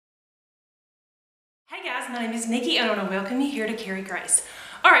Hey guys, my name is Nikki and I want to welcome you here to Carrie Grace.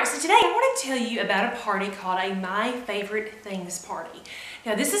 Alright, so today I want to tell you about a party called a My Favorite Things party.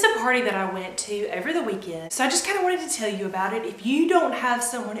 Now this is a party that I went to over the weekend, so I just kind of wanted to tell you about it. If you don't have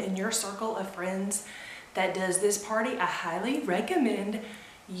someone in your circle of friends that does this party, I highly recommend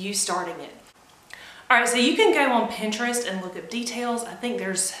you starting it. Alright, so you can go on Pinterest and look up details. I think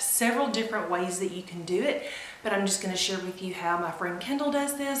there's several different ways that you can do it, but I'm just going to share with you how my friend Kendall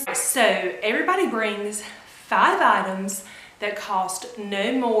does this. So everybody brings 5 items that cost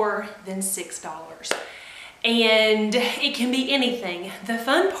no more than $6. And it can be anything. The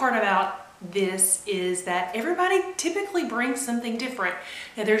fun part about this is that everybody typically brings something different.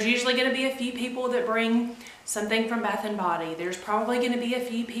 Now there's usually going to be a few people that bring something from Bath & Body. There's probably going to be a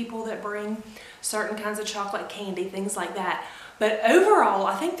few people that bring certain kinds of chocolate candy, things like that. But overall,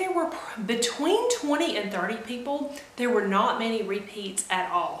 I think there were between 20 and 30 people. There were not many repeats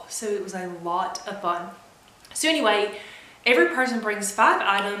at all. So it was a lot of fun. So anyway, every person brings 5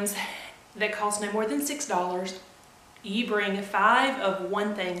 items that cost no more than $6. You bring 5 of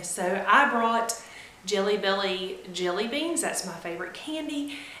one thing. So I brought Jelly Belly jelly beans. That's my favorite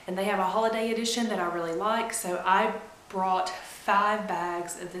candy. And they have a holiday edition that I really like. So I brought 5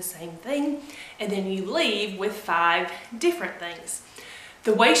 bags of the same thing, and then you leave with 5 different things.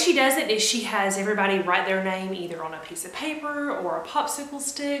 The way she does it is she has everybody write their name either on a piece of paper or a popsicle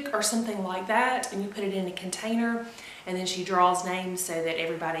stick or something like that, and you put it in a container, and then she draws names so that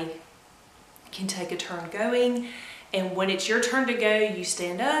everybody can take a turn going. And when it's your turn to go, you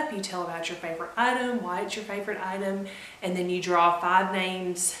stand up, you tell about your favorite item, why it's your favorite item, and then you draw 5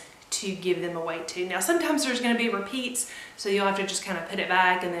 names to give them away to. Now sometimes there's going to be repeats, so you'll have to just kind of put it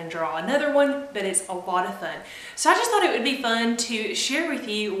back and then draw another one, but it's a lot of fun. So I just thought it would be fun to share with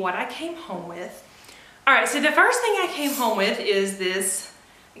you what I came home with. Alright, so the first thing I came home with is this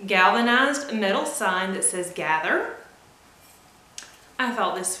galvanized metal sign that says gather. I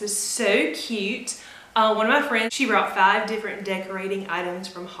thought this was so cute. One of my friends, she brought 5 different decorating items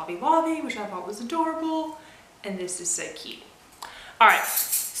from Hobby Lobby, which I thought was adorable, and this is so cute. Alright,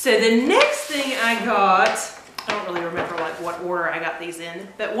 so the next thing I got, I don't really remember like what order I got these in,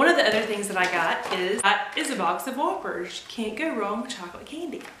 but one of the other things that I got is a box of Whoppers. Can't go wrong with chocolate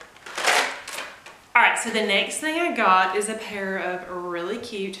candy. Alright, so the next thing I got is a pair of really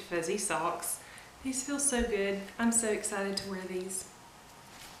cute fuzzy socks. These feel so good. I'm so excited to wear these.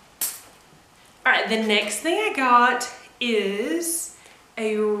 Alright, the next thing I got is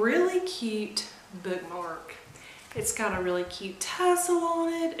a really cute bookmark. It's got a really cute tassel on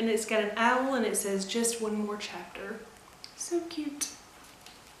it, and it's got an owl, and it says just one more chapter. So cute.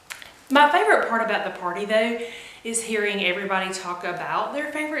 My favorite part about the party though is hearing everybody talk about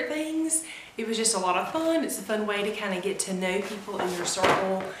their favorite things. It was just a lot of fun. It's a fun way to kind of get to know people in your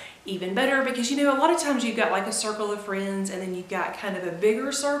circle even better, because you know, a lot of times you've got like a circle of friends and then you've got kind of a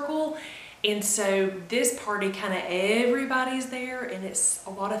bigger circle. And so this party, kind of everybody's there, and it's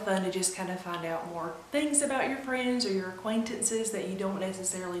a lot of fun to just kind of find out more things about your friends or your acquaintances that you don't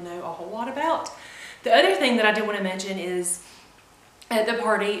necessarily know a whole lot about. The other thing that I did want to mention is at the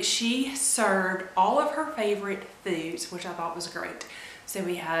party, she served all of her favorite foods, which I thought was great. So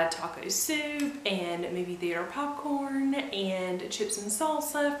we had taco soup and movie theater popcorn and chips and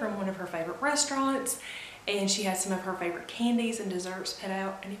salsa from one of her favorite restaurants. And she had some of her favorite candies and desserts put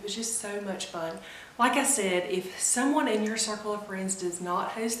out, and it was just so much fun. Like I said, if someone in your circle of friends does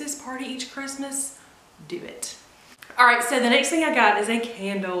not host this party each Christmas, do it. Alright, so the next thing I got is a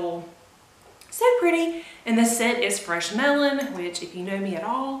candle. So pretty. And the scent is fresh melon, which if you know me at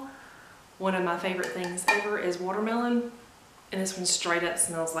all, one of my favorite things ever is watermelon. And this one straight up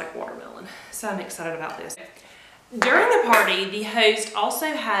smells like watermelon. So I'm excited about this. During the party, the host also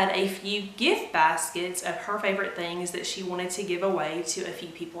had a few gift baskets of her favorite things that she wanted to give away to a few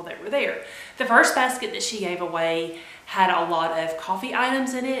people that were there. The first basket that she gave away had a lot of coffee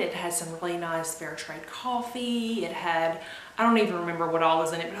items in it. It had some really nice fair trade coffee. It had, I don't even remember what all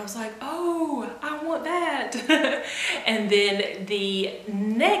was in it, but I was like, oh, I want that. And then the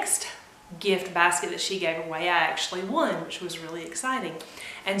next gift basket that she gave away, I actually won, which was really exciting.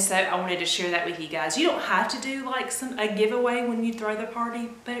 And so I wanted to share that with you guys. You don't have to do like a giveaway when you throw the party,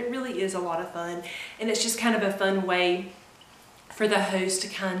 but it really is a lot of fun. And it's just kind of a fun way for the host to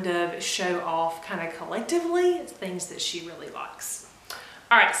kind of show off kind of collectively things that she really likes.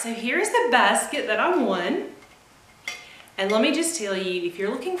 Alright, so here's the basket that I won. And let me just tell you, if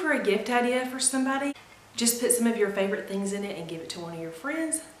you're looking for a gift idea for somebody, just put some of your favorite things in it and give it to one of your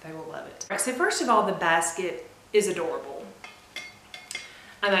friends. They will love it. Alright, so first of all, the basket is adorable.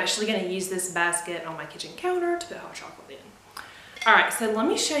 I'm actually going to use this basket on my kitchen counter to put hot chocolate in. All right, so let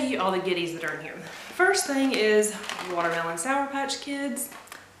me show you all the goodies that are in here. First thing is watermelon Sour Patch Kids.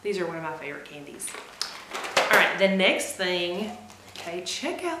 These are one of my favorite candies. All right, the next thing, okay,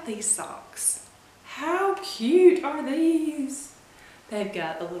 check out these socks. How cute are these? They've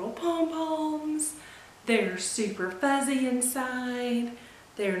got the little pom-poms. They're super fuzzy inside.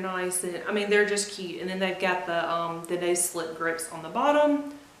 They're nice and, I mean, they're just cute. And then they've got the no slip grips on the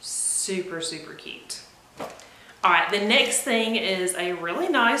bottom. Super, super cute. All right, the next thing is a really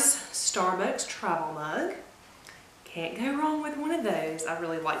nice Starbucks travel mug. Can't go wrong with one of those. I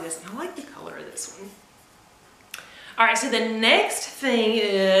really like this, and I like the color of this one. All right, so the next thing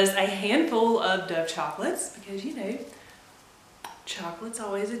is a handful of Dove chocolates, because you know, chocolate's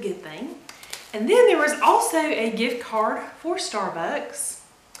always a good thing. And then there was also a gift card for Starbucks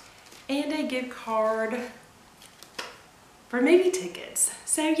and a gift card for movie tickets.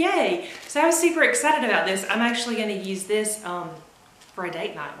 So yay. So I was super excited about this. I'm actually going to use this for a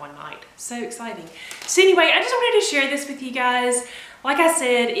date night one night. So exciting. So anyway, I just wanted to share this with you guys. Like I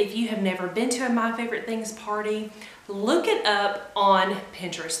said, if you have never been to a My Favorite Things party, look it up on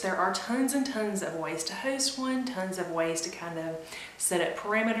Pinterest. There are tons and tons of ways to host one, tons of ways to kind of set up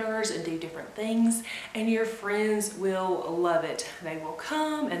parameters and do different things, and your friends will love it. They will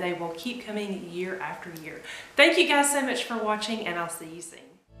come and they will keep coming year after year. Thank you guys so much for watching, and I'll see you soon.